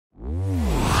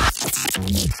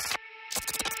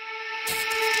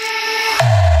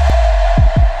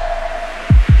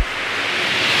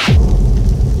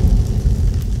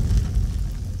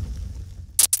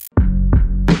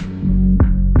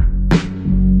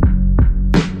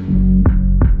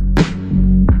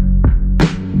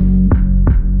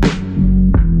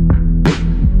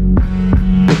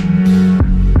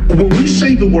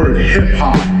word hip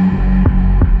hop.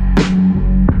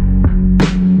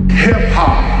 Hip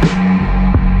hop.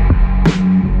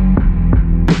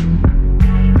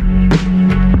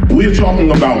 We're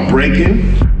talking about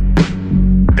breaking,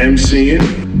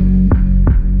 MCing,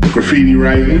 graffiti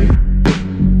writing,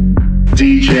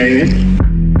 DJing.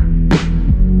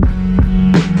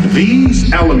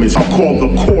 These elements are called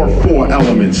the core 4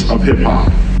 elements of hip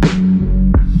hop.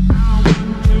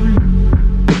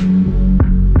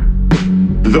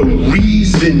 The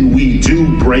reason we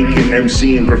do breaking,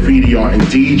 MCing, graffiti art, and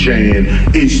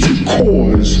DJing is to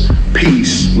cause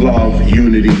peace, love,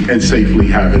 unity, and safely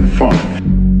having fun.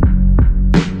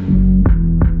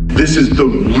 This is the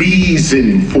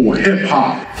reason for hip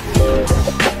hop.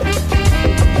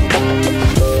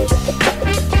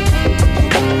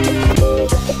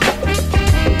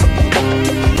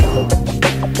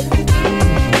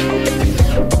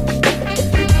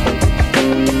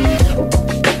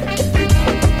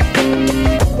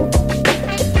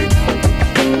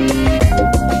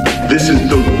 This is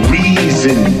the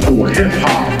reason for hip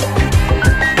hop.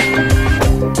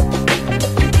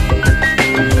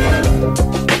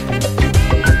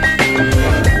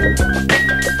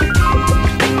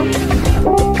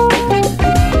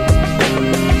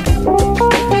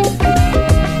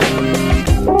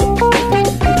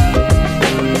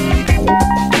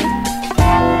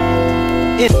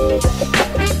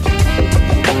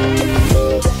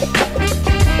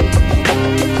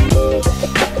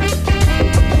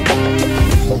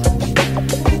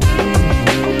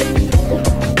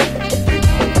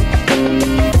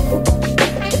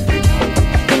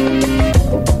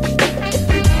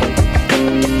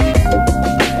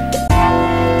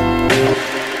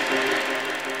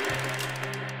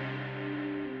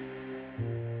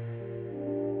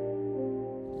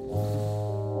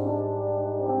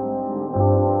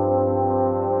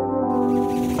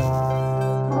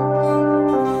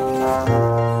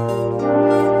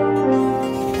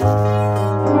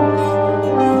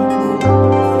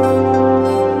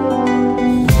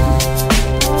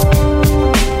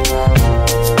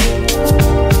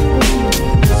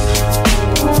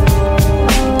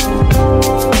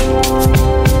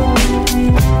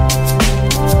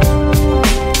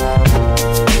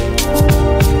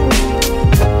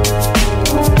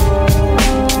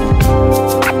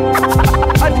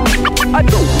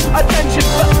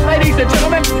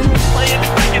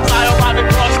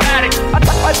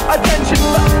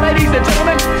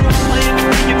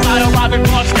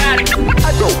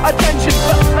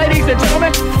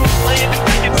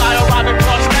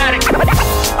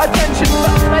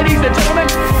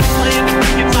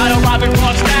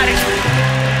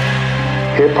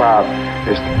 Hip-hop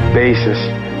is the basis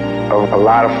of a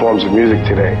lot of forms of music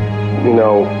today. You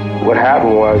know, what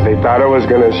happened was they thought it was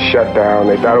going to shut down.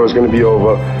 They thought it was going to be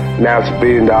over. Now it's $1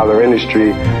 billion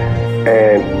industry.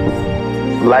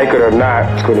 And like it or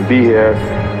not, it's going to be here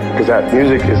because that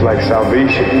music is like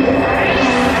salvation.